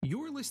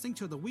listening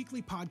to the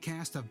weekly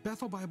podcast of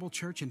Bethel Bible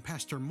Church and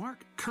Pastor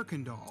Mark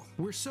Kirkendall.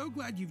 We're so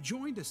glad you've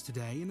joined us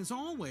today, and as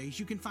always,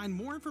 you can find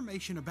more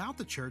information about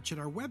the church at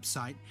our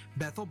website,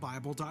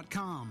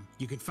 bethelbible.com.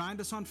 You can find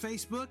us on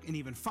Facebook and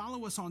even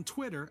follow us on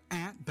Twitter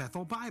at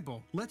Bethel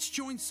Bible. Let's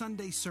join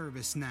Sunday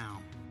service now.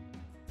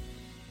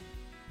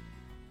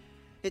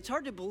 It's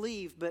hard to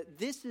believe, but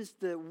this is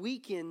the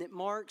weekend that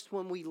marks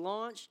when we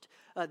launched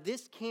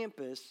this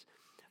campus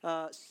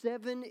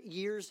 7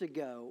 years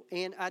ago.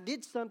 And I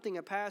did something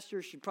a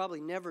pastor should probably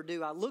never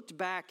do. I looked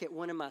back at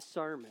one of my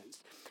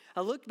sermons.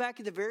 I looked back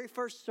at the very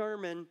first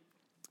sermon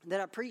that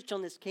I preached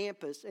on this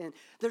campus. And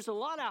there's a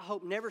lot I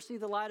hope never see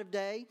the light of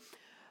day.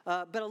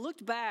 But I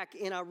looked back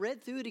and I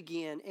read through it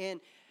again.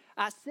 And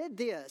I said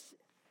this,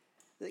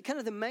 kind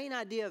of the main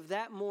idea of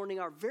that morning,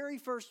 our very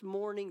first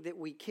morning that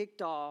we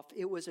kicked off,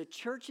 it was a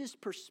church's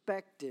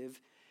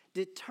perspective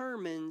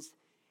determines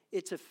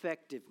its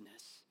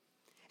effectiveness.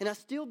 And I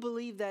still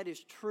believe that is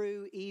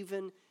true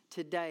even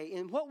today.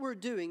 And what we're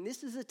doing,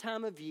 this is a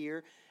time of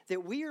year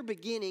that we are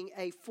beginning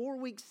a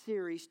 4-week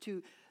series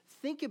to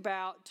think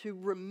about, to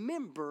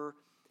remember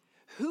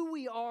who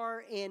we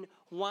are and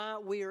why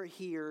we are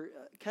here,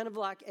 kind of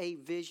like a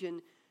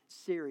vision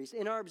series.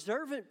 And our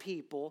observant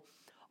people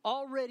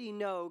already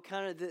know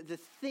kind of the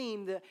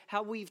theme,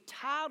 how we've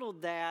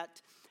titled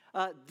that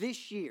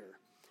this year.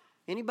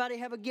 Anybody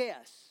have a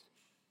guess?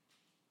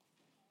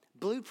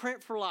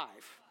 Blueprint for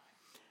Life.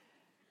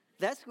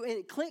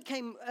 Clint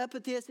came up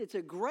with this. It's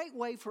a great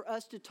way for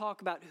us to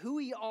talk about who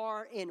we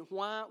are and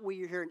why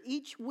we are here. And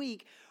each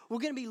week, we're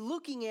going to be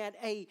looking at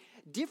a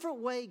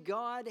different way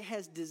God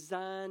has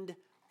designed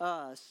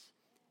us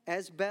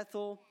as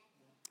Bethel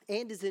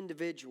and as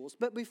individuals.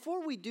 But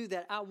before we do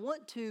that, I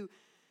want to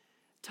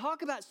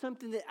talk about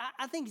something that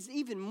I think is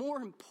even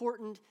more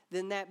important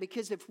than that.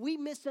 Because if we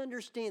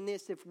misunderstand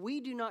this, if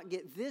we do not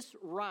get this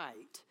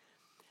right,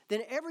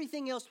 then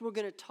everything else we're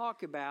going to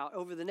talk about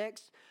over the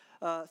next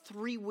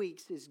 3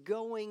 weeks is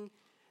going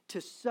to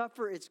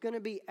suffer. It's going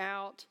to be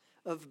out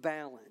of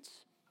balance.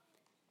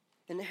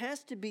 And it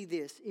has to be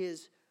this,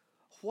 is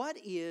what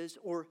is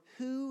or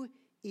who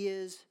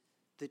is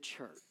the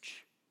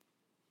church?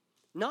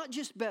 Not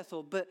just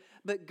Bethel, but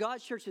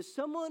God's church. If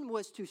someone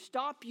was to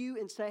stop you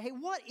and say, hey,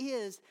 what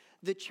is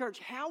the church?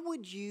 How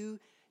would you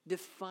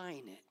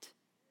define it?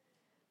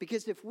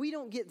 Because if we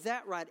don't get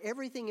that right,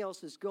 everything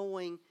else is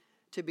going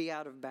to be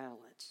out of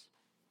balance.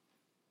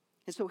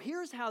 And so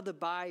here's how the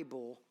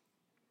Bible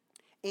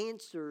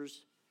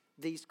answers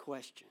these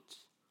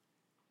questions.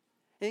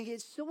 And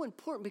it's so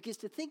important because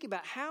to think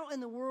about how in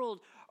the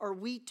world are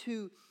we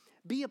to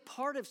be a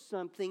part of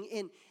something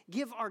and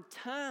give our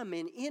time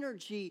and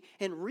energy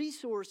and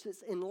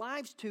resources and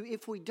lives to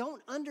if we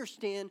don't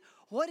understand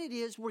what it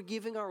is we're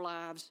giving our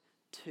lives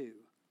to.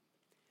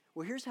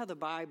 Well, here's how the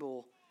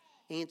Bible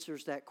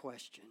answers that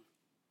question.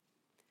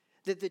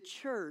 That the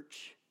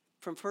church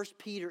from 1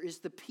 Peter is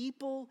the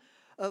people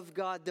of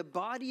God, the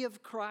body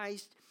of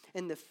Christ,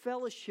 and the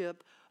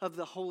fellowship of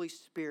the Holy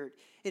Spirit.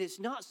 It is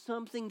not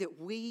something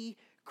that we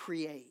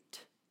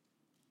create.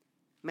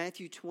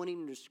 Matthew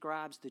 20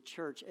 describes the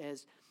church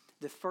as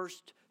the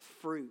first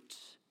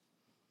fruits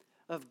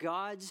of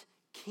God's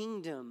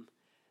kingdom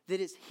that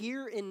is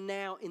here and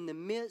now in the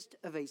midst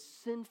of a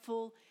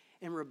sinful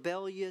and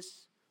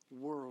rebellious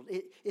world.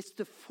 It's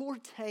the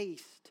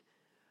foretaste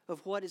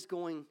of what is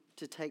going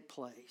to take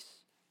place.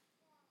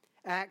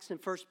 Acts and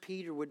 1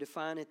 Peter would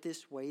define it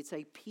this way. It's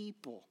a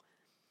people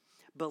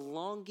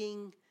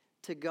belonging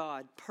to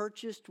God,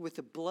 purchased with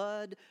the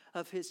blood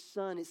of His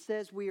Son. It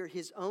says we are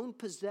His own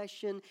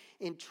possession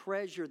and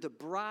treasure, the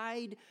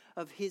bride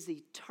of His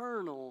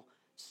eternal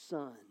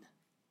Son,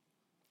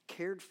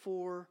 cared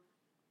for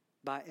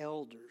by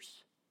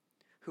elders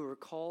who are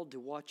called to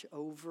watch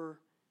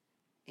over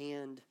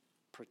and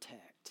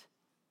protect.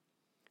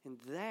 And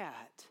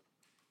that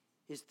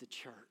is the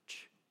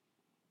church.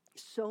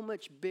 So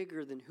much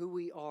bigger than who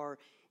we are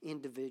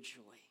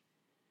individually.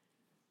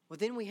 Well,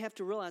 then we have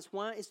to realize,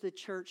 why is the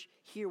church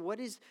here?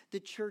 What is the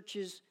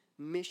church's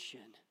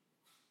mission?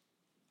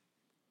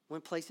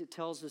 One place it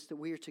tells us that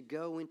we are to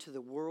go into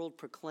the world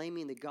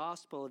proclaiming the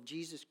gospel of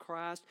Jesus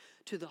Christ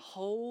to the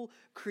whole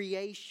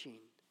creation,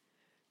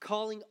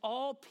 calling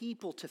all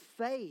people to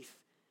faith.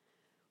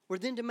 We're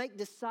then to make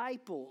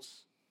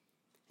disciples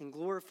and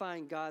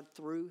glorifying God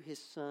through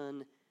His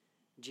Son,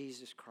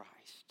 Jesus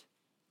Christ.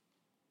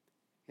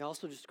 He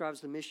also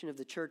describes the mission of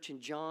the church in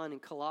John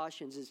and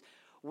Colossians as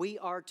we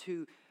are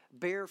to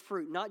bear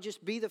fruit, not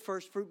just be the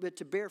first fruit, but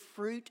to bear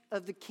fruit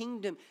of the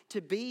kingdom,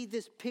 to be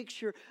this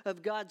picture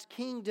of God's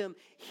kingdom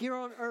here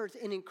on earth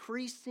and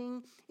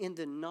increasing in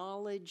the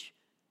knowledge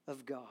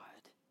of God.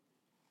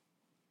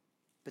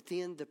 But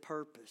then the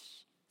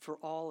purpose for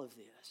all of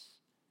this.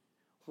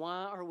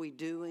 Why are we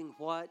doing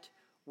what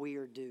we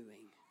are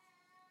doing?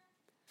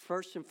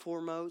 First and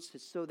foremost,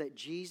 it's so that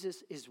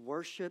Jesus is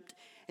worshiped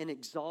and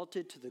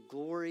exalted to the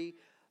glory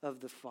of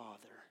the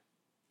Father.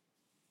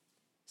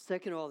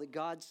 Second of all, that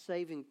God's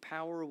saving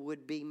power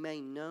would be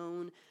made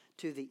known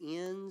to the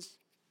ends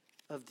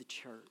of the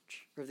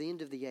church, or the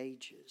end of the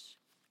ages.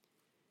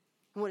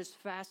 And what is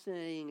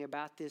fascinating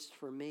about this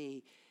for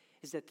me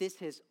is that this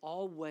has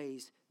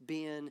always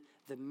been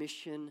the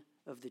mission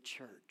of the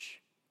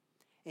church.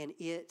 And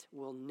it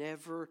will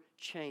never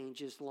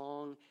change as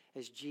long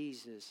as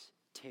Jesus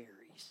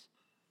tarries.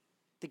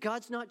 That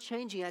God's not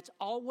changing. That's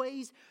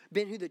always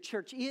been who the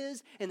church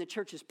is and the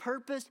church's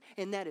purpose,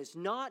 and that is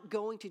not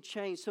going to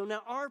change. So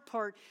now our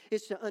part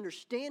is to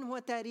understand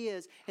what that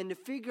is and to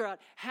figure out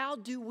how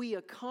do we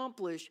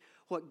accomplish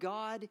what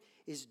God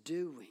is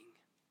doing.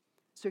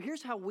 So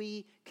here's how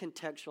we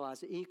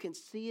contextualize it. And you can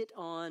see it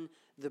on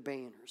the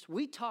banners.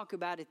 We talk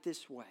about it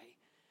this way,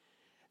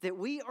 that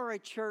we are a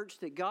church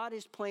that God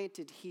has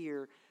planted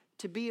here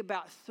to be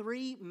about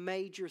three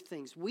major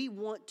things. We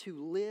want to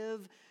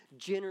live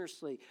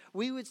generously.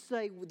 We would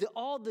say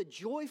all the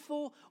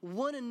joyful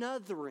one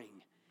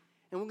anothering.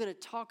 And we're going to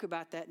talk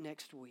about that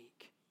next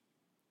week.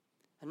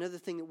 Another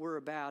thing that we're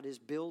about is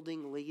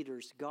building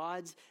leaders.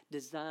 God's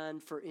design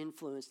for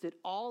influence. That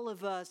all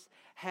of us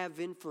have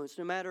influence,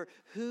 no matter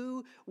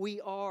who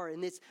we are.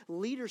 And it's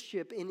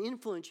leadership and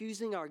influence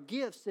using our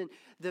gifts and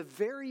the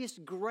various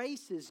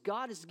graces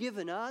God has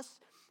given us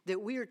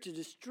that we are to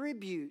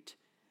distribute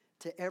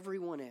to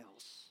everyone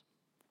else.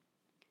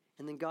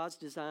 And then God's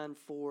design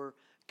for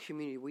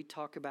community. We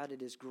talk about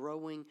it as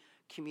growing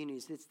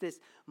communities. It's this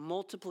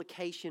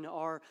multiplication,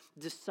 our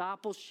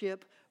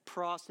discipleship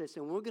process.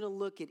 And we're going to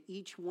look at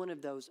each one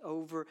of those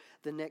over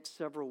the next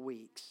several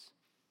weeks.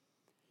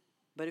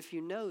 But if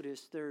you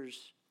notice,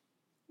 there's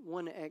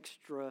one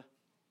extra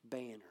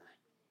banner.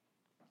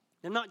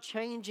 I'm not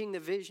changing the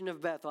vision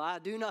of Bethel. I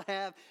do not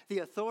have the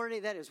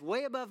authority. That is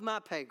way above my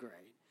pay grade.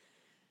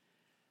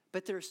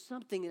 But there's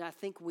something that I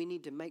think we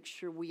need to make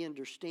sure we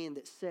understand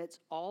that sets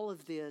all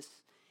of this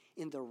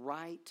in the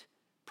right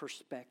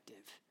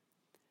perspective.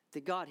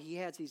 That God,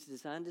 He's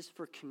designed us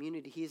for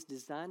community. He has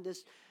designed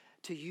us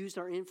to use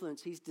our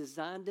influence. He's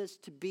designed us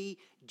to be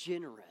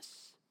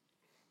generous.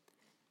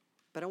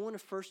 But I want to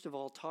first of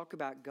all talk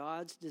about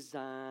God's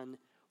design,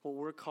 what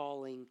we're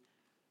calling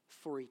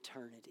for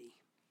eternity.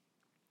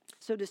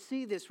 So to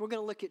see this, we're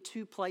going to look at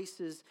two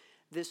places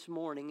this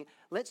morning.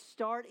 Let's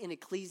start in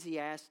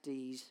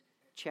Ecclesiastes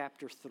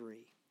chapter 3.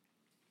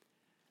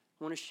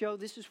 I want to show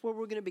this is where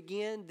we're going to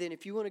begin. Then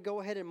if you want to go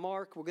ahead and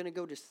mark, we're going to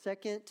go to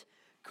 2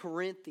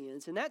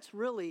 Corinthians. And that's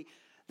really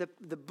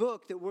the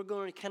book that we're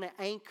going to kind of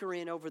anchor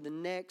in over the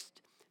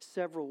next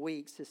several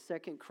weeks, is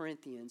 2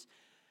 Corinthians.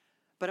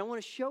 But I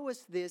want to show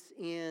us this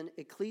in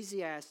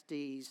Ecclesiastes,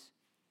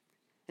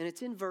 and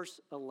it's in verse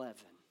 11.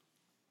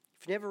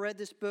 If you've never read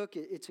this book,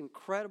 it's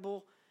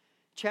incredible.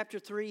 Chapter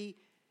 3,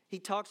 he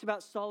talks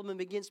about Solomon,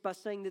 begins by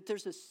saying that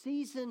there's a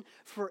season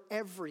for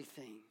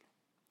everything.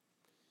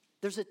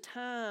 There's a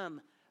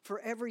time for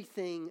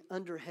everything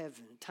under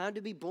heaven. A time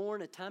to be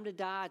born, a time to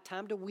die, a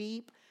time to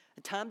weep,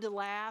 a time to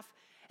laugh.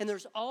 And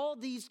there's all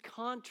these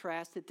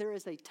contrasts that there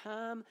is a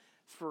time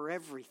for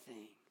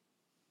everything.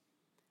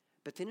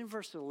 But then in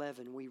verse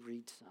 11, we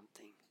read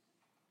something.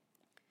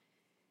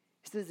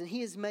 It says that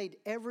He has made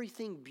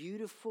everything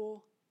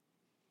beautiful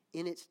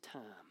in its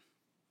time.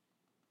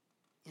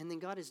 And then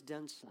God has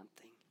done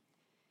something.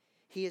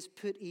 He has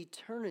put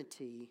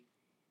eternity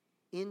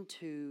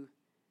into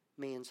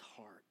man's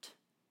heart.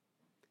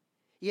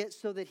 Yet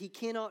so that he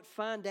cannot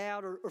find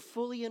out or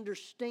fully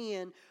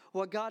understand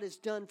what God has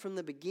done from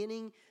the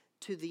beginning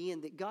to the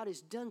end. That God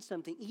has done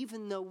something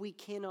even though we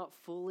cannot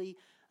fully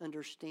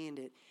understand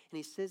it. And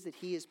He says that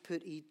He has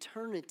put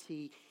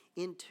eternity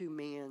into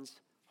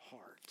man's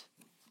heart.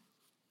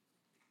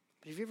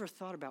 But have you ever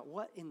thought about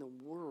what in the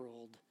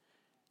world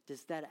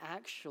does that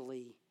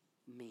actually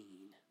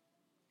mean?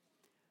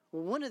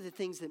 Well, one of the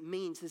things that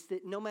means is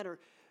that no matter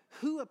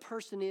who a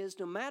person is,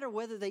 no matter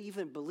whether they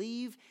even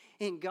believe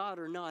in God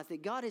or not,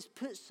 that God has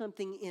put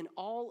something in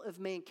all of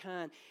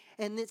mankind.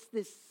 And it's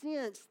this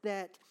sense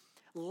that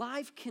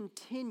life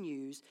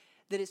continues,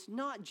 that it's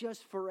not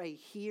just for a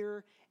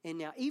here and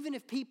now. Even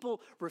if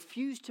people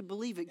refuse to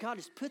believe it, God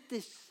has put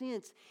this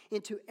sense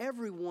into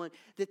everyone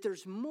that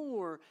there's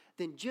more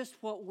than just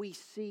what we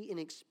see and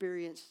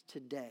experience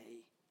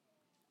today.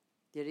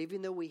 Yet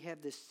even though we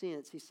have this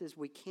sense, He says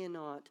we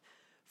cannot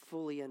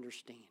fully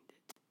understand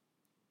it.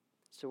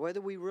 So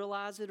whether we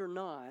realize it or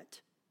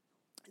not,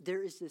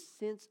 there is this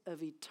sense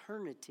of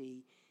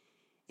eternity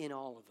in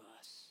all of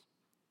us.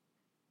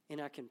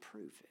 And I can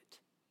prove it.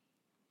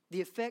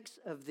 The effects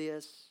of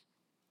this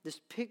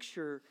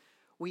picture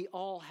we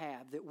all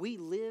have, that we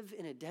live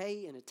in a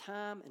day and a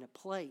time and a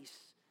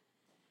place,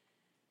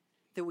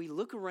 that we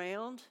look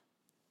around,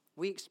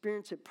 we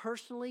experience it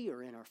personally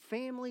or in our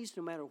families,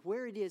 no matter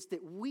where it is,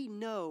 that we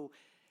know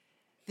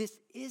this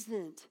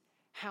isn't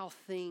how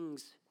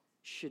things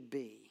should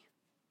be.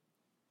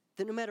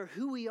 That no matter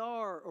who we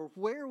are or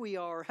where we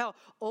are or how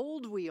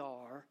old we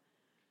are,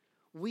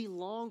 we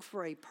long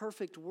for a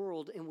perfect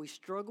world, and we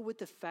struggle with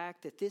the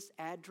fact that this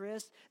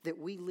address that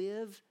we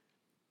live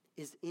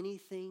is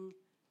anything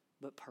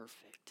but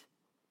perfect.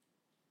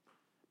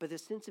 But the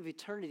sense of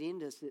eternity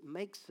in us, it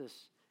makes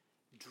us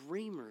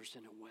dreamers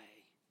in a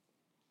way.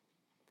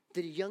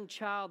 That a young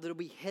child that'll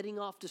be heading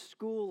off to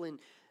school in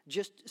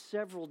just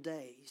several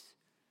days,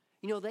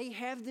 You know, they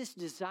have this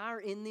desire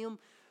in them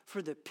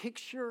for the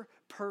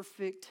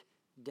picture-perfect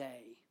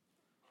day.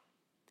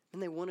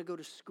 And they want to go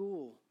to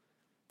school.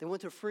 They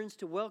want their friends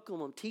to welcome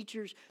them,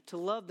 teachers to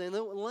love them.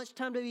 They want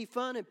lunchtime to be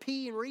fun and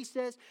PE and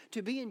recess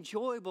to be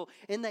enjoyable.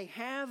 And they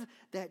have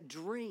that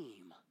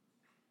dream.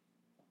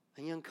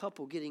 A young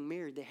couple getting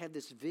married, they have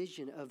this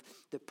vision of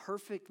the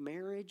perfect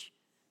marriage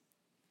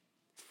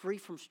free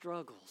from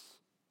struggles.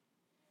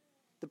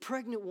 The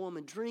pregnant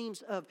woman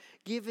dreams of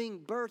giving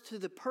birth to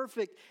the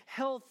perfect,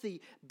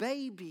 healthy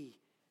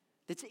baby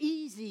that's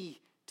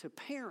easy to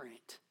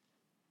parent.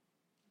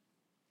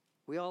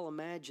 We all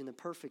imagine the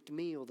perfect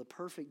meal, the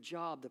perfect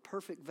job, the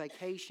perfect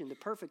vacation, the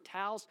perfect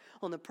house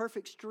on the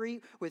perfect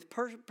street with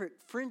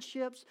perfect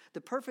friendships,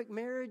 the perfect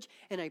marriage,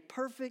 and a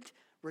perfect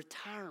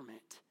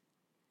retirement.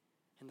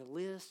 And the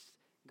list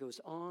goes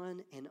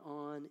on and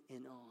on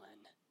and on.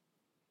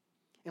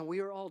 And we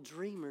are all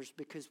dreamers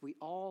because we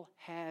all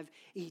have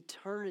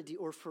eternity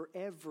or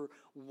forever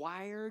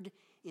wired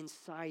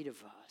inside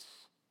of us.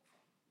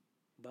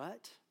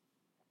 But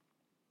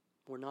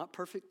we're not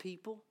perfect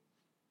people.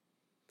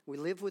 We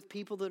live with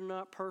people that are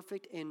not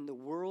perfect, and the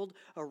world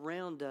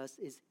around us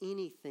is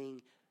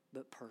anything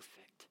but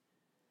perfect.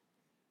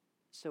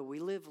 So we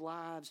live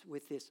lives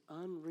with this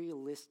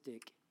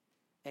unrealistic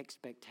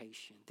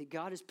expectation that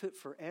God has put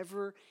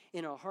forever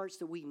in our hearts,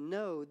 that we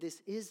know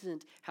this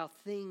isn't how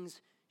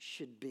things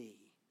should be.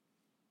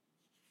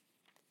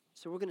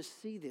 So we're going to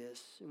see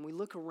this, and we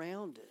look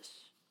around us,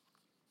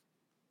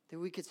 that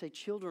we could say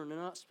children are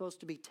not supposed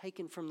to be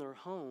taken from their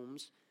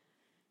homes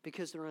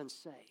because they're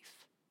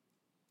unsafe.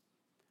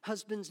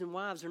 Husbands and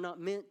wives are not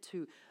meant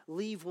to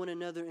leave one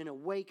another in a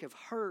wake of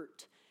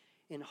hurt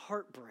and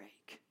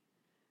heartbreak.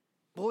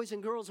 Boys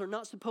and girls are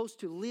not supposed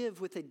to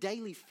live with a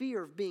daily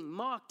fear of being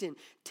mocked and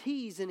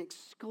teased and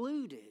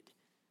excluded.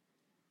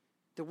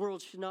 The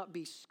world should not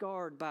be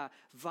scarred by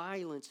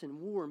violence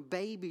and war, and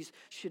babies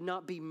should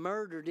not be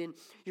murdered, and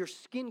your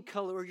skin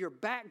color or your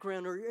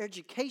background or your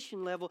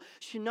education level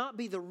should not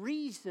be the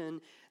reason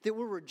that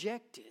we're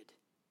rejected.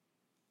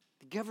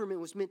 The government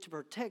was meant to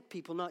protect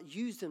people, not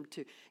use them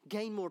to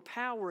gain more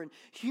power, and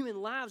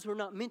human lives were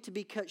not meant to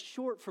be cut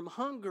short from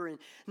hunger and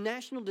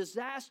national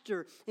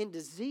disaster and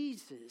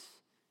diseases.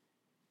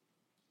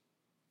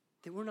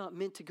 They were not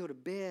meant to go to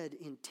bed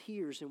in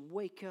tears and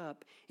wake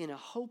up in a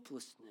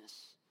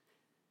hopelessness.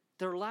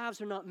 Their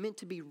lives are not meant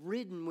to be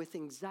ridden with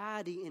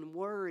anxiety and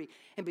worry.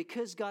 And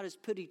because God has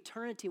put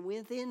eternity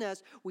within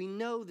us, we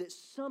know that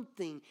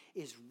something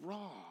is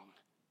wrong.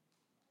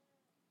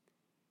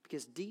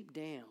 Because deep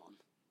down,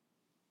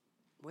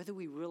 whether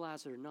we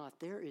realize it or not,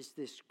 there is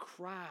this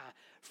cry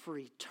for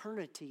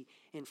eternity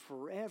and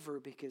forever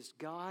because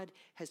God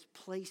has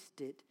placed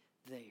it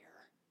there.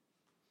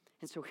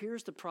 And so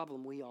here's the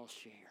problem we all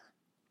share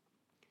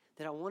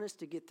that I want us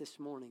to get this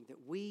morning,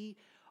 that we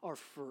are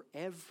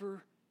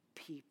forever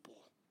people.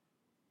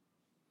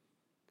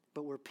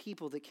 But we're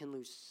people that can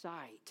lose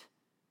sight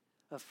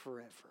of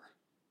forever.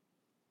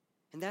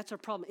 And that's our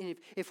problem. And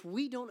if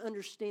we don't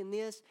understand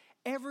this,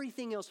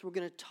 everything else we're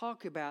going to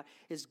talk about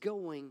is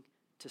going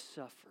to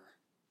suffer.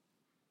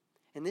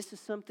 And this is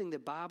something the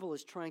Bible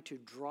is trying to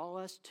draw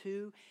us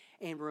to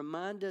and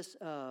remind us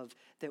of,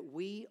 that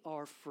we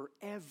are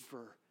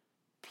forever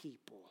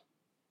people.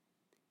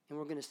 And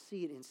we're going to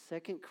see it in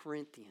 2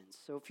 Corinthians.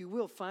 So if you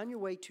will, find your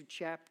way to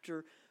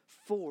chapter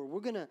 4.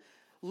 We're going to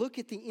look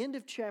at the end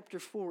of chapter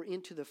 4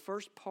 into the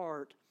first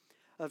part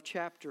of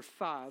chapter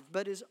 5.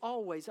 But as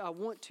always, I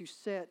want to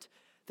set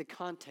the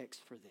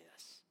context for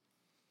this.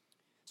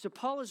 So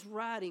Paul is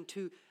writing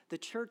to the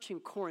church in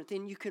Corinth,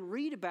 and you can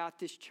read about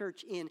this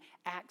church in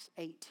Acts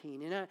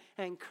 18. And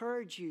I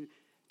encourage you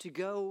to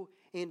go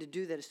and to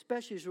do that,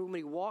 especially as we're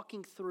going to be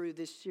walking through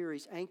this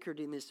series anchored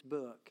in this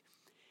book.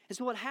 And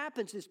so what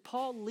happens is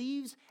Paul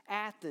leaves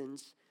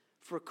Athens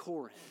for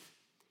Corinth.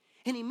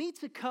 And he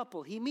meets a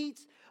couple. He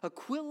meets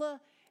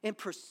Aquila and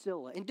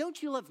Priscilla. And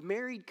don't you love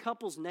married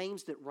couples'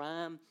 names that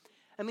rhyme?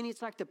 I mean,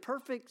 it's like the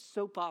perfect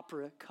soap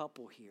opera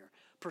couple here.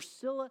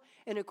 Priscilla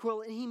and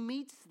Aquila, and he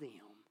meets them.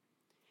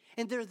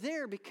 And they're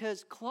there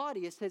because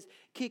Claudius has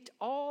kicked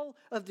all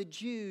of the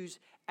Jews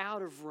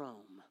out of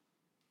Rome.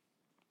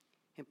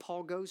 And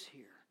Paul goes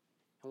here.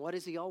 And what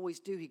does he always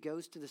do? He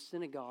goes to the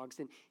synagogues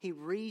and he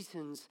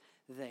reasons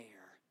there.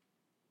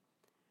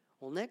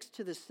 Well, next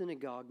to the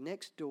synagogue,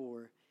 next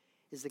door,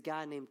 is a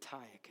guy named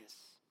Tychicus.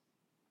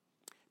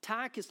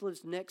 Tychicus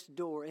lives next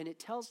door, and it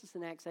tells us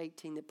in Acts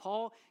 18 that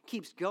Paul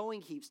keeps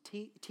going, keeps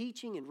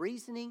teaching and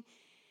reasoning,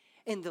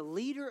 and the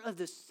leader of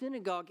the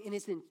synagogue and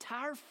his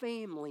entire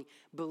family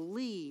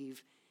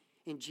believe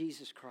in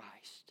Jesus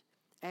Christ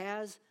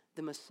as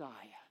the Messiah.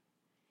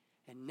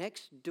 And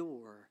next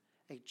door,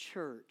 a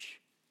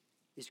church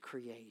is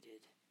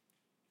created.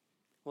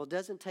 Well, it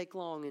doesn't take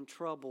long and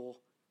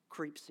trouble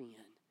creeps in.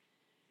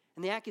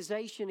 And the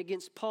accusation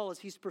against Paul is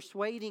he's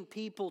persuading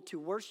people to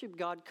worship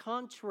God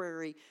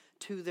contrary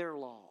to their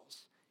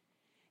laws.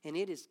 And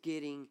it is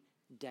getting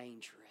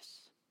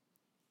dangerous.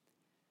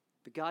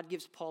 But God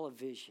gives Paul a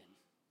vision.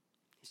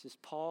 He says,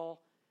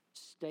 Paul,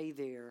 stay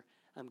there.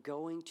 I'm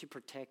going to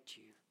protect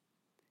you.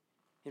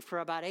 And for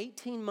about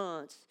 18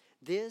 months,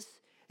 this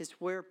is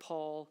where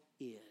Paul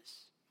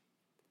is.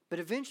 But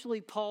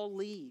eventually Paul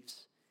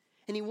leaves.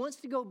 And he wants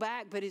to go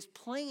back, but his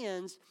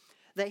plans,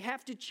 they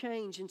have to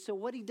change. And so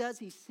what he does,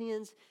 he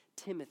sends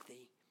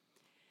Timothy.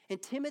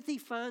 And Timothy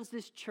finds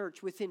this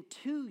church within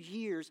 2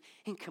 years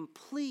in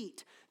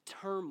complete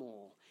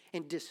turmoil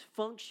and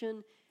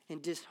dysfunction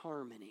and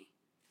disharmony.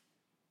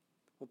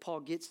 Well,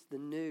 Paul gets the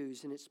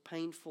news, and it's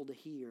painful to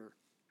hear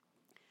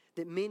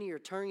that many are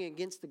turning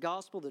against the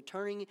gospel. They're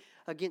turning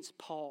against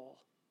Paul.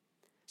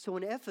 So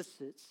in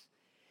Ephesus,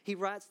 he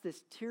writes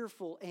this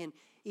tearful and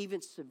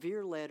even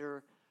severe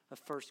letter of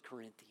 1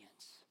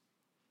 Corinthians.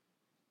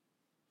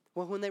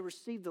 Well, when they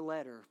receive the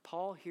letter,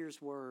 Paul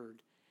hears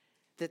word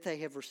that they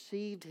have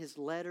received his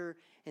letter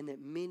and that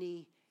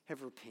many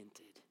have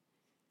repented.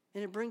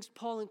 And it brings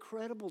Paul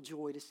incredible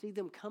joy to see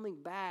them coming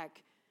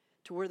back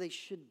to where they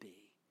should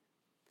be.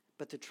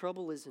 But the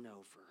trouble isn't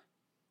over.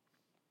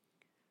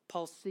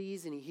 Paul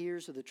sees and he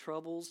hears of the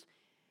troubles,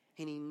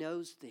 and he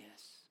knows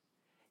this.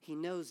 He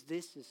knows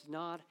this is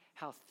not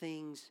how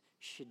things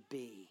should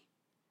be.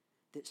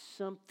 That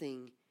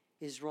something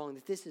is wrong.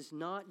 That this is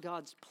not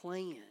God's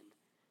plan.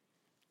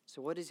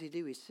 So what does he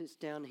do? He sits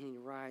down and he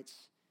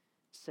writes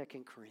 2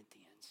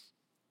 Corinthians.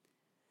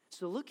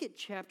 So look at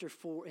chapter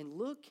 4 and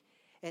look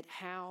at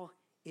how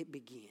it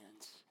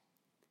begins.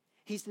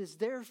 He says,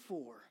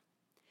 therefore,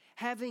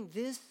 having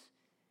this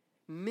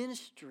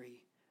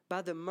ministry,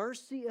 by the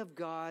mercy of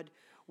God,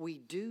 we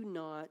do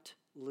not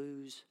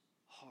lose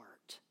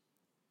heart.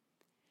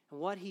 And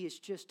what he has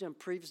just done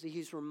previously,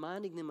 he's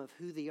reminding them of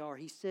who they are.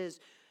 He says,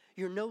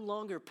 you're no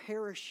longer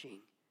perishing.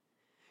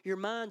 Your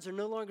minds are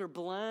no longer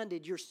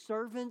blinded. You're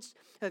servants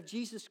of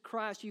Jesus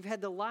Christ. You've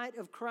had the light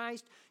of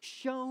Christ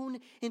shone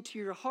into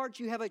your hearts.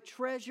 You have a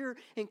treasure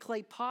in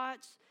clay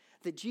pots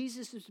that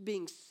Jesus is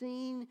being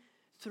seen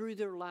through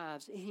their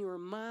lives. And he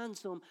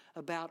reminds them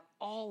about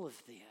all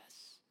of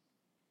this.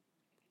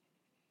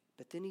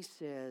 But then he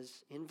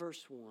says in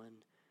verse 1,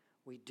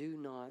 we do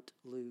not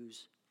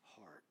lose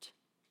heart.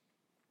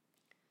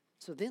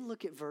 So then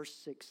look at verse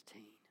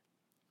 16.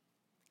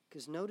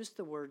 Because notice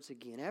the words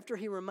again. After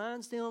he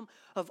reminds them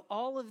of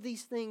all of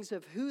these things,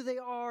 of who they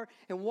are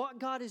and what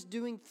God is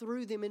doing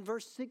through them, in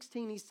verse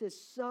 16 he says,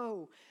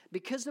 so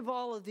because of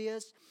all of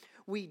this,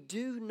 we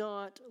do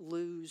not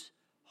lose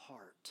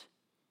heart.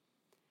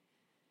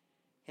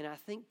 And I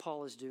think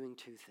Paul is doing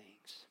two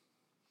things.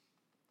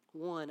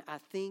 One, I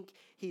think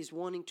he's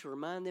wanting to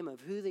remind them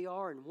of who they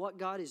are and what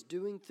God is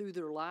doing through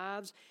their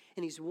lives,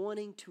 and he's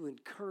wanting to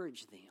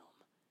encourage them.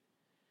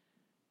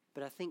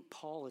 But I think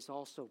Paul is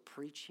also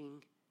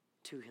preaching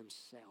to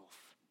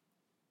himself,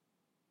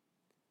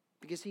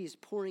 because he is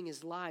pouring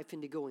his life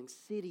into going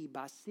city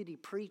by city,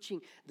 preaching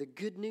the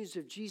good news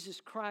of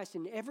Jesus Christ.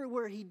 And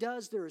everywhere he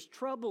does, there is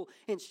trouble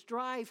and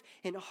strife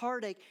and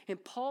heartache.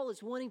 And Paul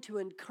is wanting to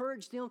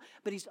encourage them,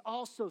 but he's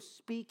also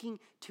speaking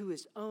to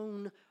his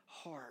own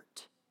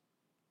heart.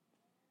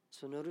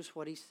 So notice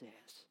what he says.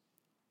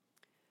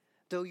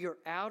 Though your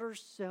outer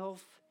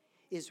self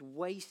is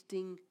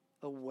wasting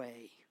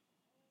away,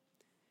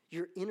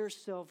 your inner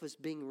self is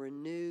being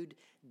renewed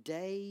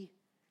day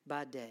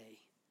by day.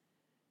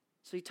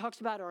 So he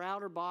talks about our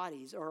outer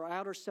bodies, or our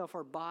outer self,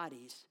 our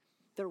bodies.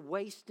 They're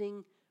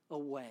wasting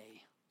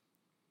away.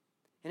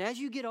 And as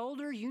you get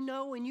older, you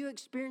know, and you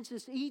experience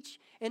this each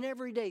and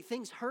every day,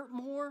 things hurt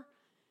more.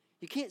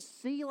 You can't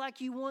see like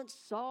you once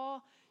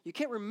saw. You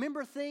can't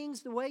remember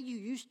things the way you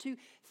used to.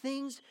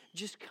 Things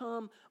just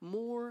come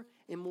more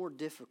and more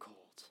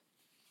difficult.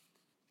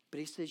 But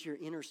he says your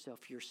inner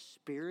self, your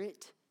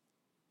spirit,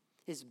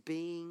 is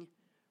being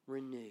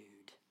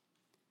renewed.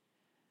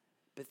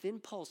 But then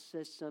Paul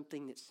says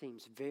something that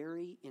seems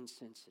very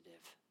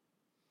insensitive.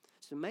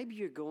 So maybe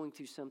you're going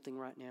through something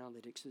right now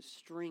that is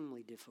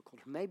extremely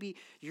difficult. Or maybe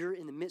you're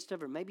in the midst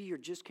of it. Or maybe you're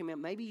just coming out.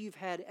 Maybe you've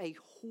had a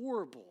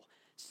horrible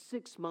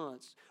 6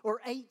 months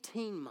or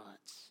 18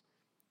 months.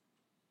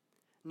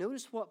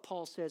 Notice what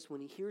Paul says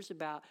when he hears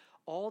about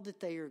all that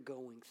they are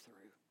going through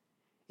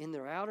in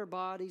their outer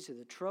bodies, or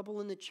the trouble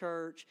in the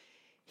church.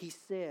 He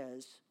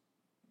says,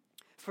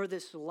 for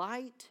this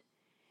light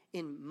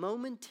and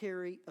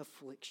momentary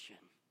affliction.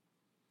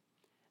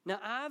 Now,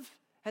 I've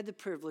had the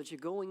privilege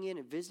of going in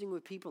and visiting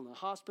with people in the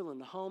hospital and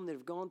the home that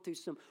have gone through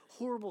some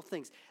horrible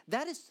things.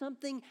 That is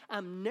something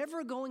I'm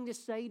never going to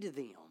say to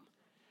them.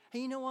 Hey,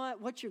 you know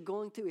what? What you're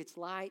going through, it's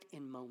light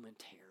and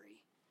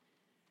momentary.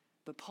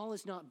 But Paul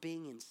is not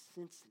being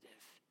insensitive.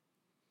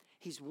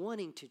 He's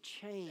wanting to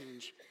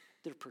change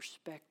their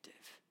perspective.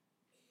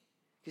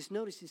 Because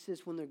notice he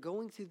says when they're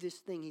going through this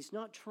thing, he's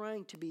not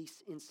trying to be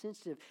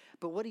insensitive,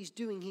 but what he's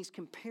doing, he's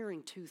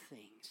comparing two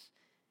things.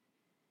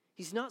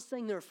 He's not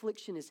saying their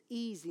affliction is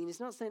easy, and he's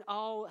not saying,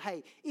 oh,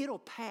 hey, it'll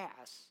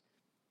pass.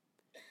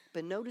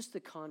 But notice the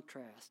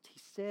contrast. He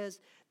says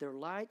they're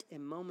light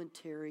and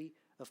momentary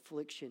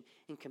affliction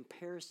in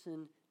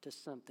comparison to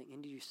something.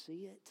 And do you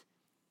see it?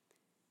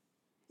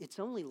 It's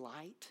only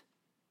light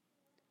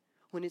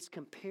when it's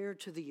compared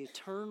to the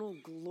eternal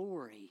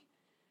glory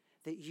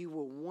that you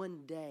will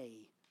one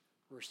day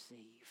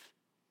receive.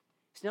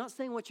 He's not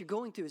saying what you're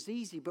going through is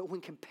easy, but when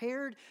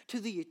compared to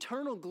the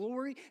eternal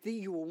glory that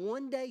you will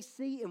one day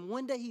see, and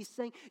one day he's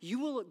saying, you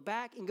will look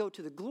back and go,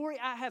 to the glory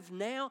I have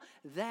now,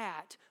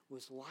 that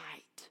was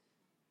light.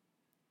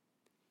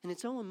 And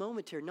it's only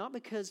momentary, not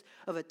because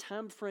of a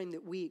time frame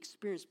that we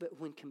experience, but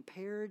when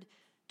compared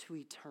to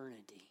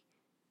eternity.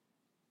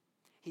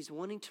 He's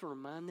wanting to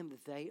remind them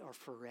that they are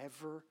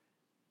forever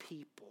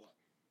people.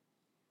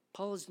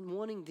 Paul is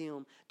wanting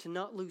them to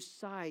not lose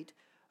sight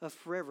of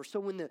forever.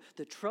 So when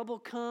the trouble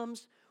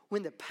comes,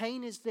 when the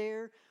pain is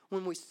there,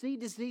 when we see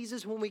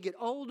diseases, when we get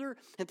older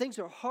and things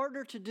are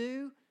harder to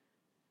do,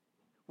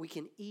 we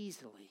can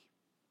easily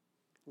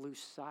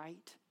lose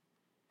sight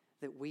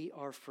that we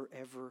are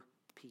forever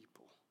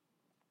people.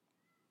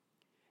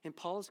 And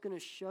Paul is going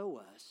to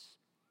show us,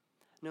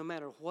 no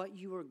matter what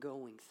you are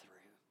going through,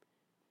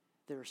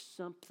 there's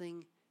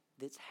something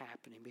that's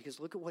happening. Because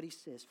look at what he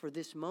says. For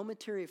this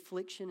momentary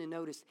affliction, and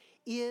notice,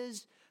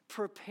 is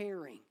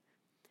preparing.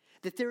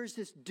 That there is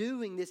this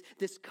doing,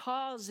 this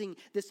causing,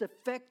 this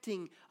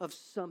affecting of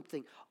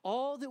something.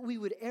 All that we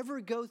would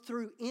ever go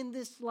through in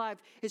this life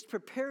is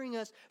preparing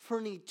us for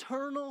an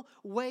eternal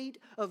weight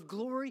of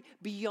glory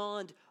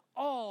beyond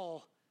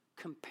all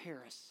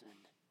comparison.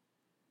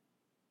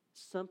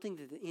 Something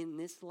that in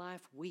this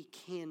life we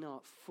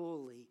cannot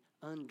fully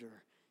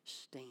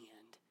understand.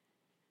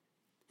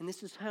 And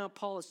this is how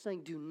Paul is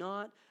saying, do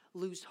not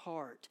lose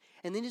heart.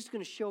 And then he's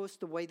going to show us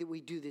the way that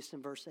we do this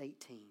in verse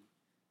 18.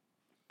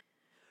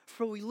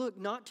 For we look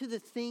not to the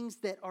things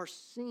that are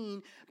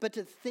seen, but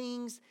to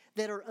things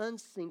that are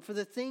unseen. For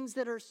the things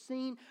that are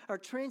seen are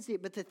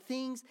transient, but the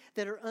things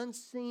that are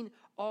unseen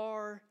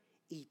are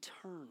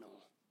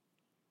eternal.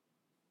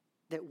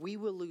 That we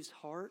will lose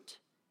heart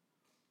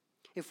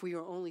if we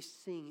are only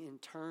seeing in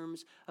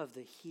terms of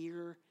the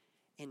here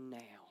and now.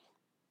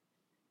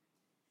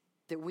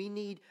 That we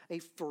need a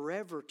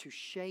forever to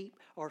shape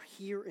our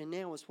here and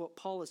now is what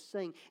Paul is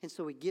saying. And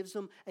so he gives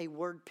them a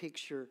word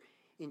picture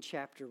in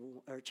chapter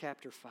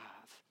 5.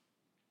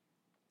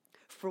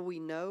 For we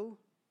know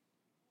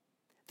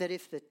that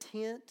if the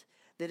tent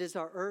that is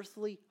our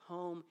earthly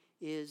home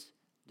is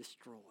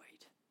destroyed.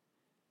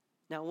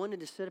 Now I wanted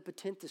to set up a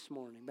tent this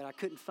morning, but I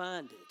couldn't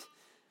find it.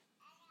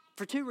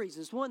 For two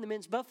reasons. One, the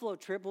men's Buffalo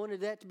trip, wanted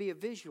that to be a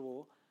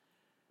visual.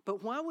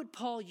 But why would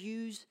Paul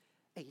use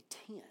a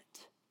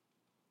tent?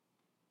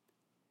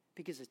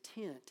 Because a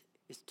tent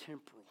is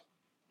temporal.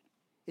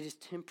 It is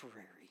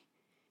temporary.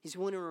 He's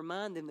wanting to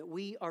remind them that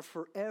we are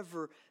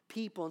forever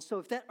people. And so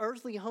if that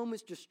earthly home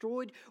is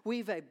destroyed, we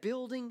have a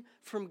building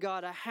from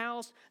God, a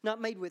house not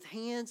made with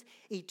hands,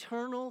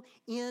 eternal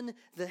in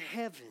the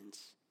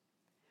heavens.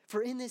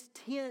 For in this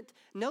tent,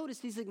 notice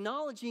he's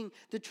acknowledging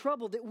the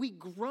trouble that we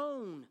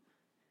groan,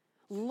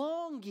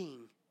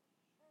 longing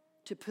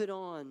to put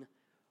on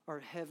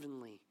our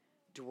heavenly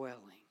dwelling.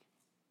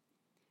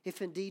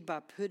 If indeed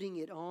by putting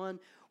it on,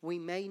 we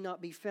may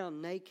not be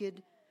found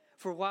naked.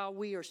 For while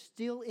we are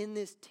still in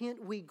this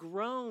tent, we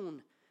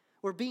groan.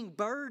 We're being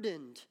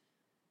burdened.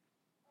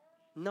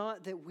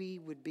 Not that we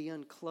would be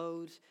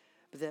unclothed,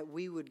 but that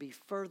we would be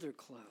further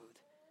clothed,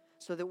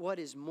 so that what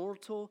is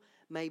mortal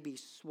may be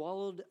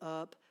swallowed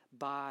up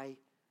by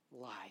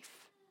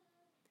life.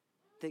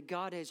 That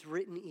God has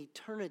written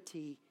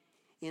eternity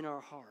in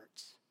our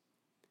hearts.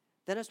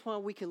 That is why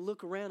we can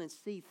look around and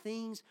see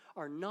things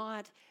are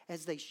not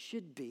as they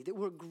should be. That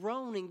we're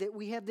groaning, that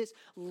we have this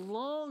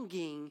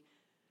longing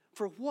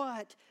for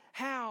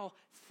how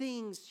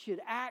things should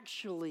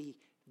actually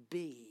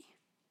be.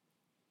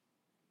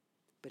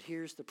 But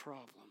here's the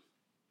problem.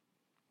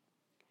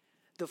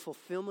 The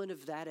fulfillment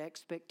of that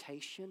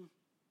expectation,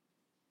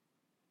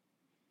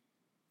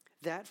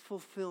 that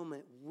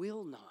fulfillment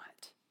will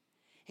not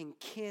and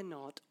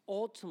cannot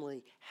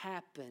ultimately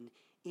happen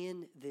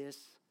in this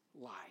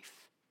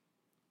life.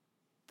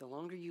 The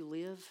longer you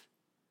live,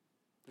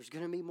 there's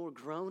going to be more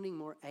groaning,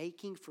 more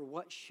aching for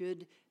what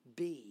should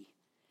be.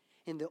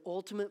 And the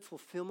ultimate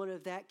fulfillment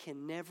of that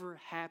can never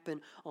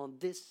happen on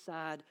this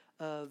side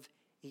of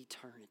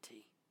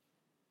eternity.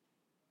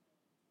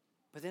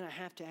 But then I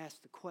have to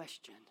ask the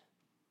question,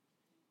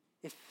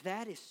 if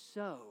that is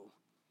so,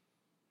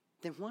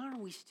 then why are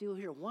we still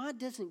here? Why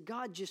doesn't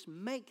God just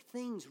make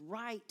things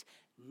right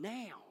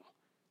now?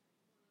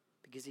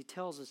 Because he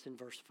tells us in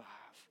verse 5.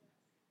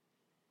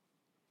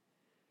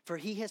 For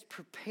he has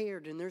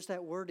prepared, and there's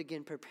that word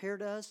again,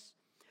 prepared us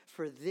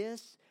for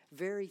this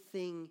very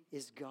thing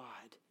is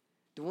God.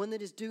 The one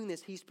that is doing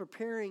this, he's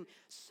preparing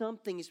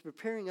something. He's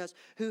preparing us,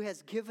 who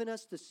has given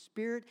us the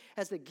Spirit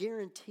as a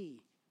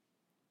guarantee.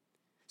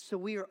 So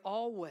we are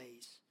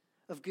always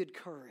of good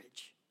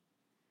courage.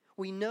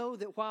 We know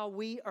that while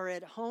we are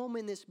at home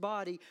in this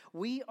body,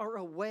 we are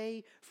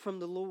away from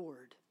the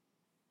Lord.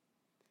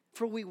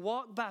 For we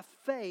walk by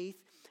faith,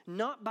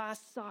 not by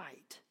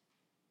sight.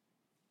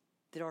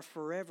 That our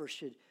forever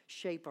should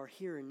shape our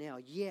here and now.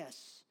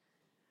 Yes,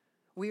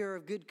 we are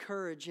of good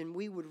courage, and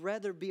we would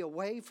rather be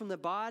away from the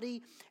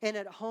body and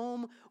at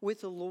home with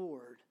the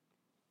Lord.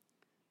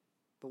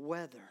 But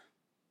whether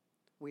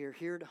we are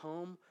here at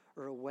home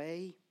or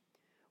away,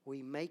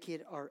 we make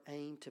it our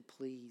aim to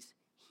please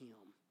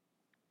him.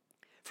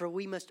 For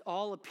we must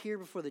all appear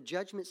before the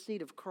judgment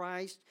seat of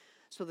Christ,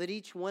 so that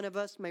each one of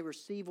us may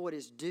receive what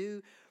is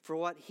due for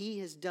what he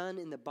has done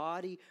in the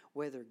body,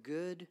 whether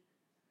good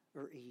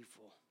or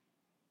evil.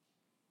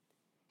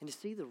 And to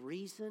see the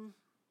reason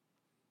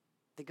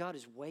that God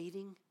is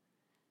waiting,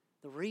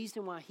 the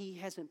reason why he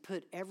hasn't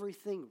put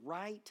everything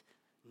right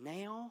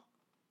now,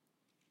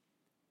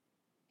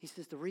 he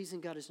says the reason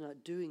God is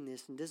not doing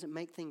this and doesn't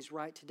make things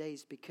right today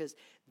is because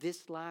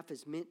this life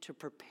is meant to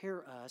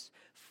prepare us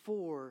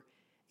for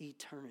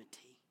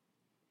eternity.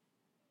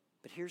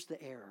 But here's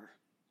the error.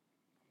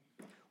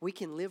 We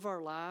can live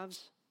our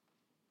lives.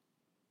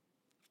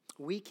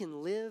 We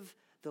can live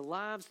the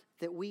lives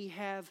that we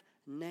have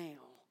now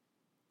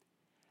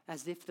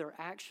as if they're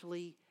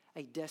actually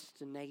a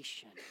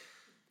destination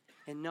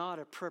and not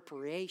a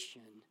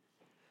preparation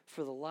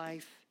for the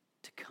life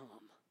to come.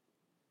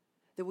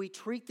 That we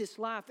treat this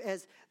life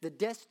as the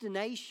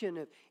destination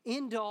of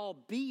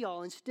end-all,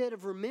 be-all, instead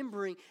of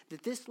remembering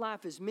that this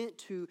life is meant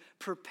to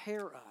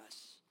prepare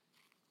us.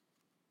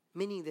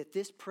 Meaning that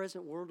this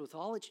present world, with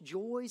all its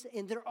joys,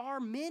 and there are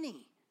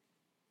many,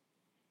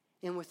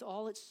 and with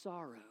all its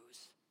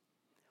sorrows,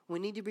 we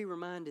need to be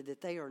reminded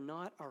that they are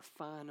not our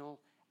final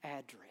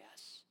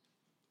address.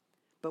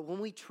 But when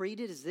we treat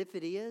it as if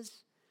it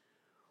is,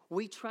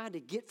 we try to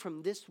get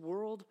from this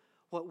world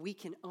what we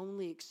can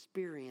only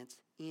experience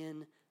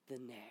in the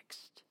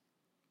next.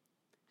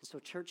 And so,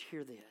 church,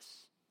 hear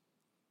this.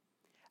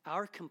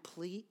 Our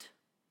complete,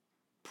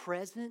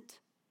 present,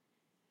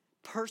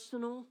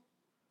 personal,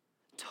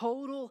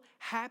 total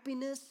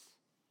happiness,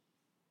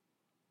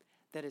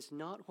 that is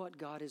not what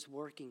God is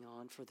working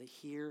on for the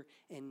here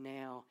and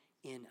now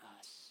in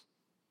us.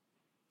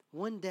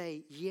 One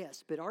day,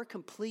 yes, but our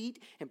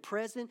complete and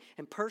present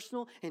and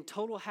personal and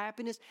total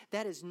happiness,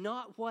 that is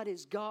not what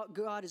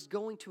God is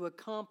going to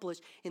accomplish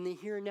in the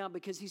here and now,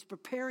 because he's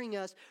preparing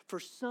us for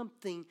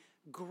something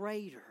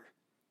greater.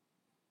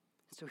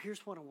 And so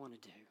here's what I want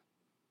to do.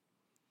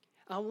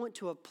 I want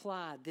to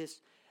apply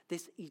this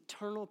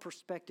eternal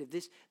perspective,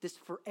 this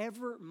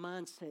forever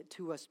mindset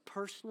to us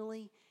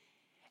personally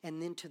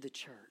and then to the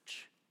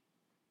church.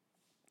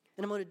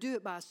 And I'm going to do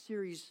it by a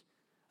series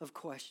of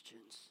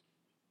questions.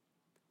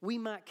 We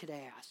could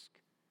ask,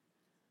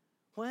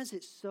 why is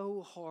it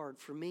so hard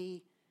for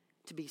me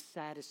to be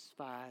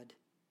satisfied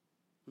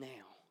now?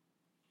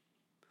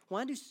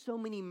 Why do so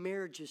many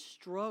marriages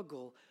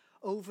struggle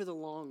over the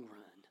long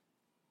run?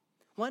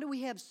 Why do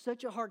we have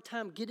such a hard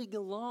time getting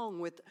along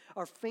with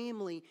our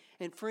family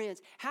and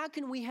friends? How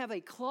can we have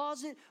a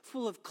closet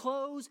full of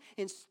clothes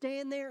and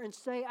stand there and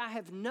say, I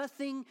have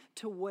nothing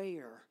to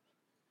wear?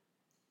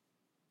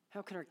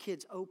 How can our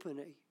kids open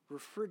a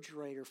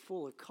refrigerator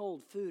full of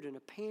cold food and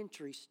a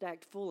pantry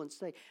stacked full and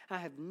say, I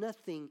have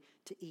nothing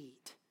to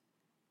eat?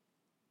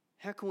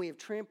 How can we have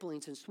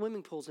trampolines and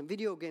swimming pools and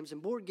video games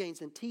and board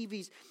games and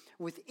TVs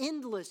with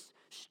endless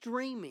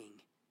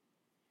streaming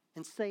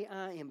and say,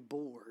 I am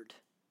bored?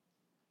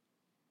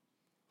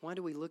 Why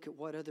do we look at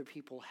what other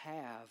people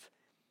have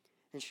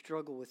and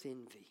struggle with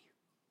envy?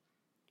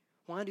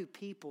 Why do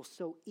people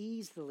so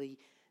easily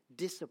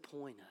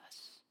disappoint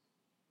us?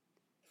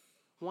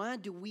 Why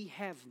do we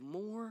have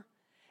more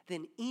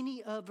than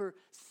any other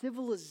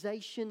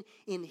civilization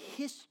in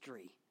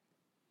history,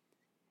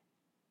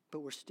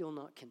 but we're still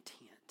not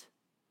content?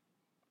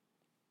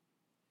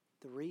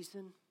 The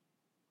reason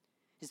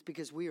is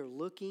because we are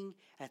looking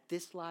at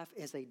this life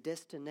as a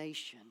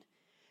destination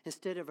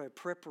instead of a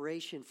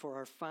preparation for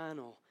our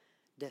final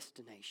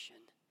destination.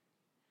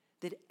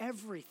 That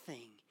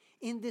everything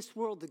in this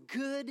world, the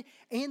good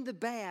and the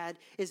bad,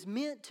 is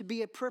meant to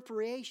be a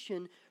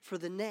preparation for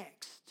the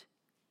next.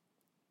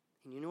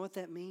 And you know what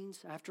that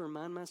means? I have to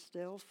remind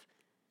myself,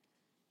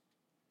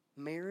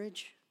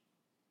 marriage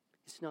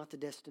is not the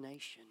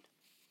destination.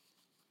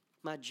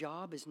 My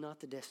job is not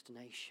the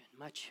destination.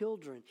 My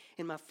children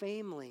and my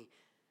family,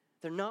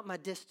 they're not my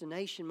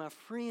destination. My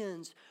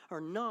friends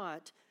are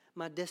not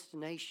my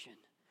destination.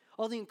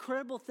 All the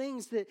incredible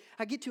things that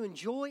I get to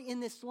enjoy in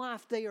this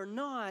life, they are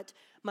not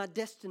my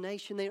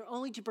destination. They are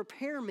only to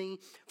prepare me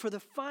for the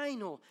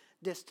final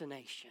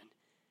destination.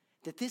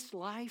 That this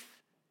life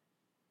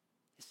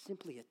is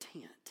simply a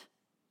tent.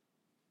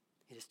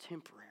 It is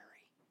temporary.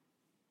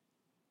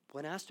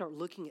 When I start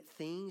looking at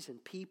things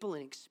and people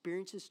and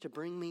experiences to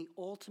bring me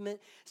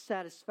ultimate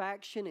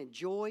satisfaction and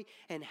joy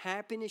and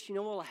happiness, you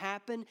know what will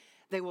happen?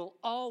 They will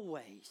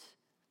always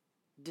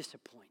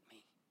disappoint me.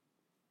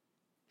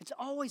 It's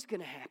always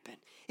going to happen.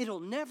 It'll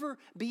never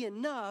be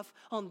enough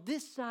on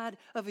this side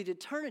of an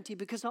eternity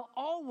because I'll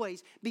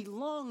always be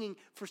longing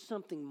for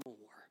something more.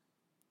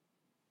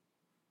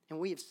 And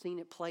we have seen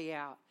it play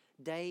out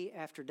day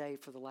after day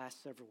for the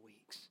last several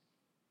weeks.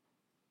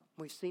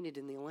 We've seen it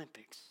in the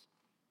Olympics.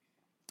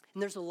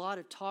 And there's a lot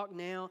of talk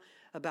now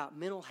about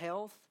mental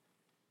health.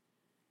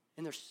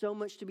 And there's so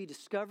much to be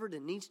discovered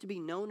and needs to be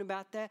known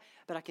about that.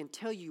 But I can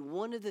tell you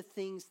one of the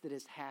things that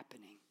is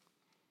happening.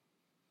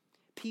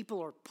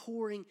 People are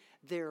pouring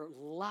their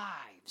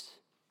lives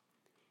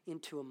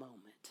into a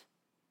moment.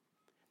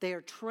 They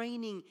are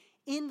training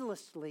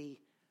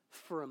endlessly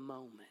for a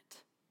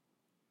moment.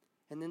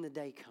 And then the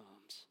day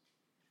comes.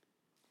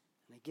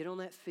 And they get on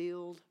that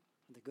field,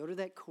 or they go to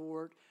that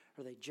court,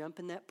 or they jump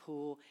in that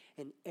pool,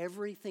 and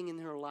everything in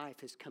their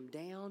life has come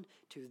down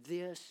to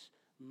this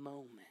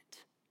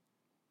moment.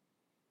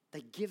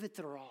 They give it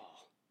their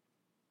all.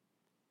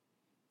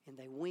 And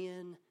they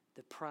win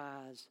the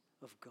prize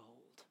of gold.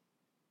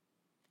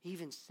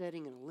 Even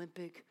setting an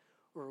Olympic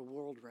or a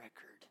world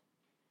record.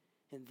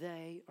 And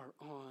they are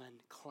on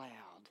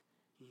cloud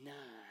 9.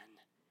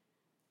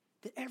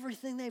 That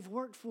everything they've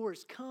worked for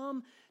has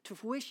come to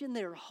fruition.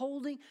 They're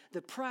holding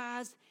the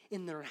prize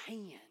in their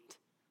hand.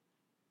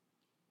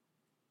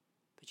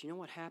 But you know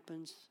what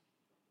happens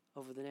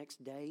over the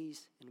next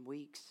days and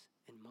weeks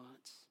and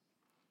months?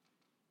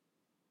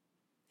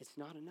 It's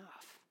not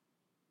enough.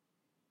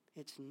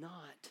 It's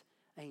not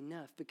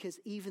enough, because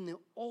even the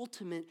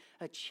ultimate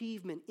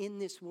achievement in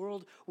this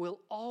world will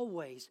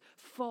always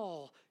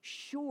fall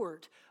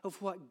short of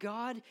what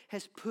God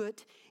has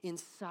put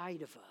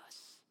inside of us.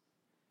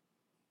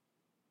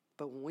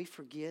 But when we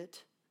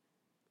forget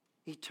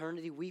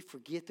eternity, we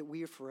forget that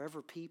we are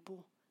forever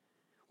people.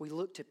 We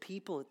look to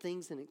people and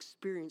things and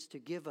experience to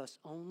give us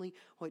only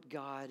what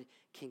God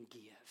can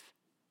give.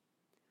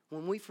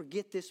 When we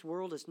forget this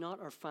world is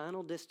not our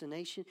final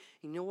destination,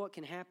 you know what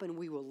can happen?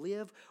 We will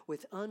live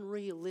with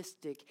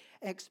unrealistic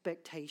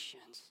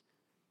expectations.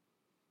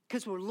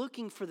 Because we're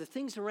looking for the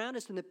things around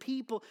us and the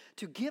people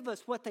to give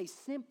us what they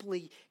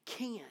simply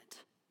can't.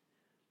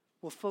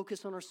 We'll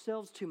focus on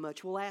ourselves too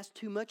much. We'll ask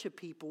too much of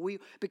people. We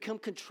become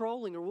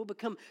controlling, or we'll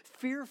become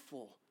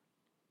fearful.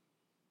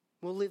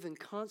 We'll live in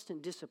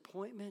constant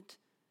disappointment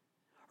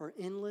or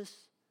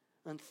endless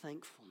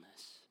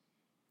unthankfulness.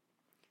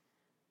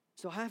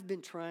 So I've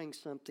been trying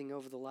something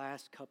over the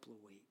last couple of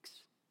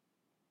weeks.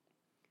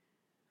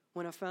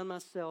 When I found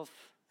myself,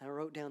 I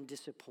wrote down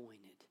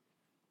disappointed.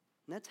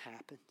 And that's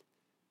happened.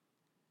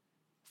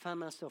 I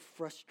found myself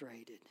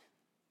frustrated,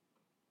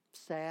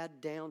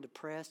 sad, down,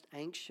 depressed,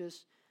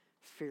 anxious,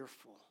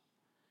 fearful.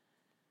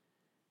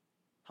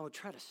 I would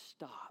try to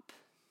stop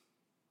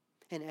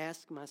and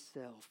ask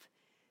myself,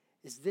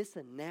 is this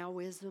a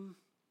nowism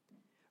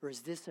or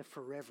is this a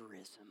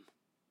foreverism?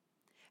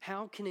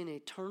 How can an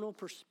eternal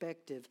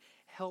perspective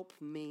help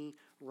me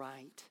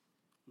right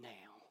now?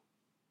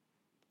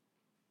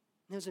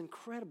 And it was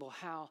incredible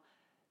how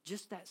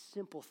just that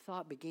simple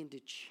thought began to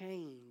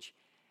change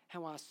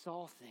how I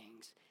saw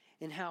things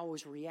and how I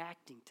was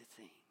reacting to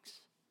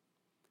things.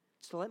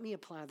 So let me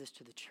apply this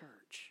to the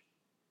church.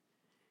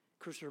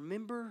 Because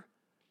remember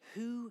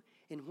who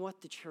and what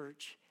the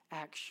church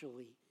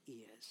actually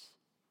is.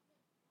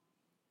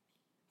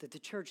 That the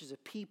church is a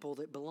people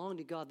that belong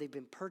to God. They've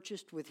been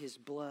purchased with His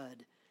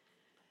blood.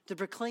 To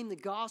proclaim the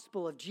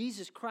gospel of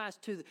Jesus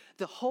Christ to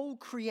the whole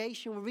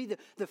creation will be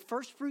the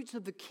first fruits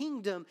of the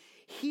kingdom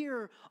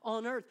here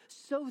on earth,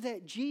 so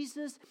that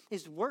Jesus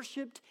is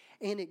worshiped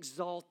and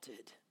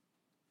exalted.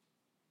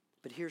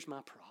 But here's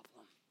my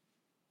problem.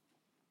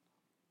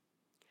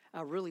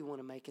 I really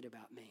want to make it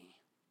about me.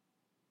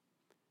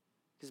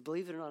 Because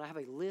believe it or not, I have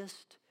a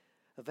list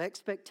of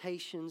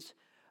expectations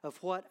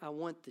of what I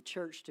want the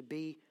church to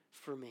be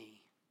for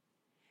me.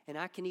 And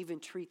I can even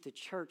treat the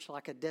church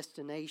like a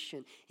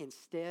destination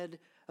instead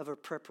of a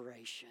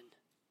preparation.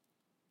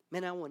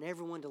 Man, I want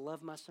everyone to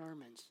love my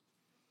sermons.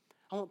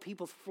 I want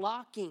people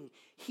flocking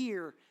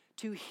here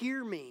to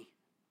hear me.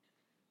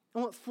 I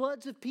want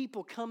floods of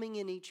people coming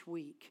in each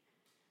week.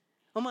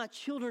 I want my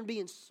children to be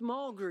in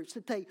small groups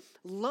that they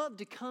love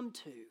to come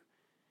to.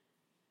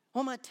 I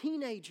want my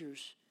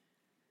teenagers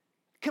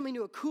coming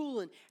to a cool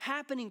and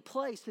happening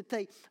place that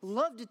they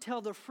love to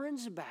tell their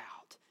friends about.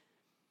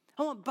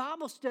 I want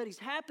Bible studies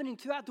happening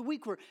throughout the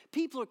week where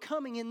people are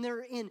coming and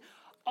they're in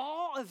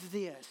awe of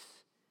this.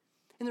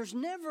 And there's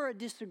never a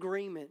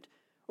disagreement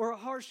or a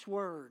harsh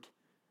word.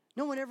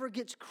 No one ever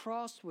gets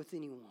cross with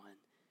anyone.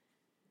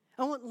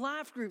 I want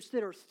life groups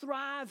that are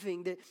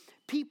thriving, that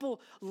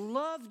people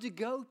love to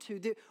go to,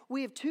 that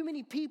we have too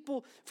many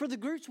people for the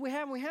groups we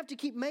have, and we have to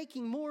keep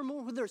making more and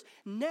more. There's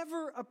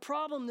never a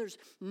problem, there's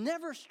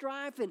never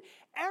strife, and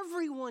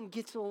everyone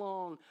gets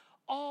along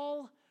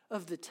all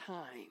of the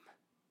time.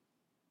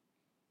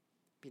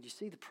 But you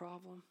see the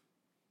problem?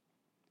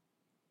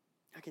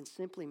 I can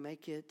simply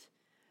make it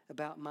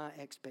about my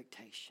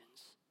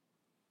expectations.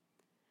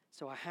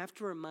 So I have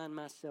to remind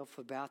myself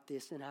about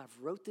this, and I've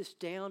wrote this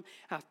down.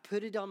 I've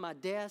put it on my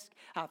desk.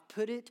 I've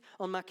put it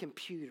on my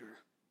computer.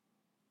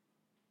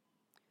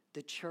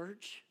 The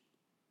church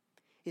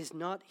is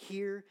not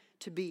here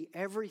to be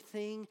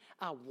everything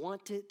I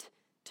want it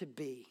to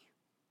be.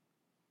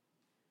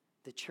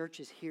 The church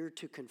is here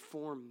to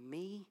conform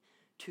me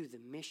to the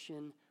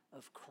mission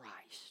of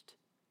Christ.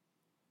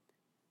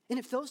 And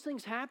if those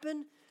things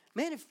happen,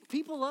 man, if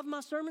people love my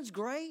sermons,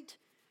 great.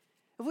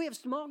 If we have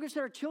small groups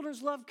that our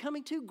children's love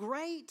coming to,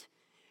 great.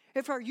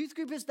 If our youth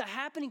group is the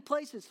happening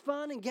place, it's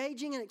fun,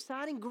 engaging, and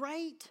exciting,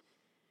 great.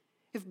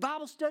 If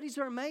Bible studies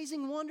are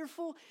amazing,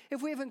 wonderful.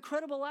 If we have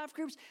incredible life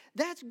groups,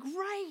 that's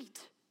great.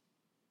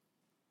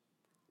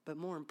 But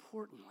more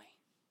importantly,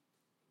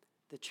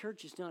 The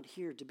church is not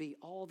here to be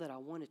all that I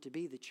want it to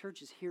be. The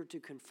church is here to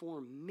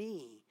conform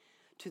me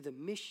to the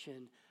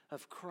mission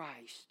of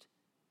Christ.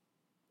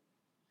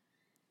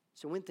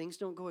 So when things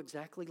don't go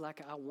exactly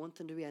like I want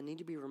them to be, I need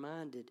to be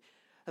reminded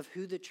of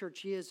who the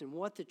church is and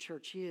what the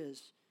church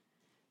is.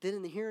 Then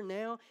in the here and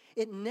now,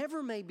 it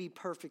never may be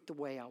perfect the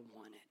way I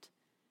want it.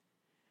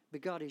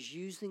 But God is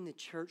using the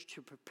church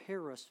to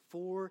prepare us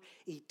for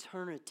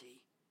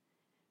eternity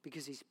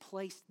because He's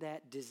placed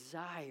that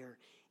desire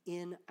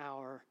in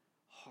our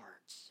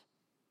hearts.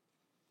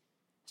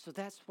 So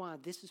that's why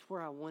this is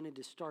where I wanted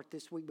to start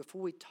this week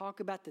before we talk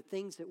about the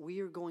things that we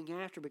are going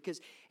after,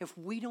 because if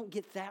we don't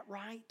get that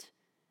right,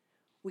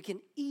 we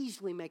can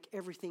easily make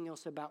everything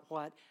else about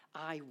what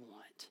I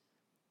want.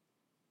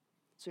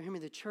 So hear me,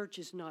 the church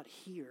is not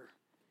here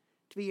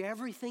to be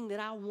everything that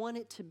I want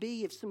it to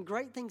be. If some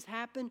great things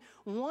happen,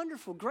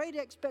 wonderful, great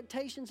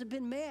expectations have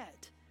been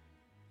met.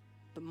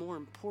 But more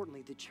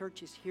importantly, the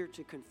church is here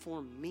to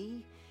conform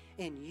me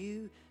and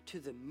you to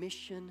the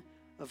mission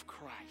of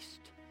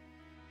Christ.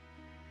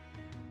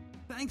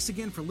 Thanks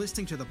again for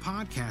listening to the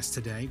podcast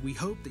today. We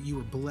hope that you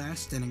were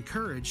blessed and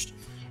encouraged.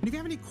 And if you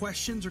have any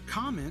questions or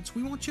comments,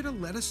 we want you to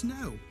let us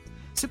know.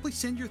 Simply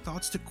send your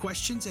thoughts to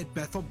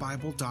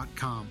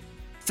questions@bethelbible.com.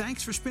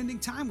 Thanks for spending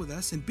time with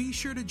us, and be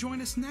sure to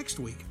join us next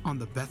week on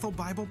the Bethel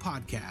Bible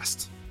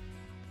Podcast.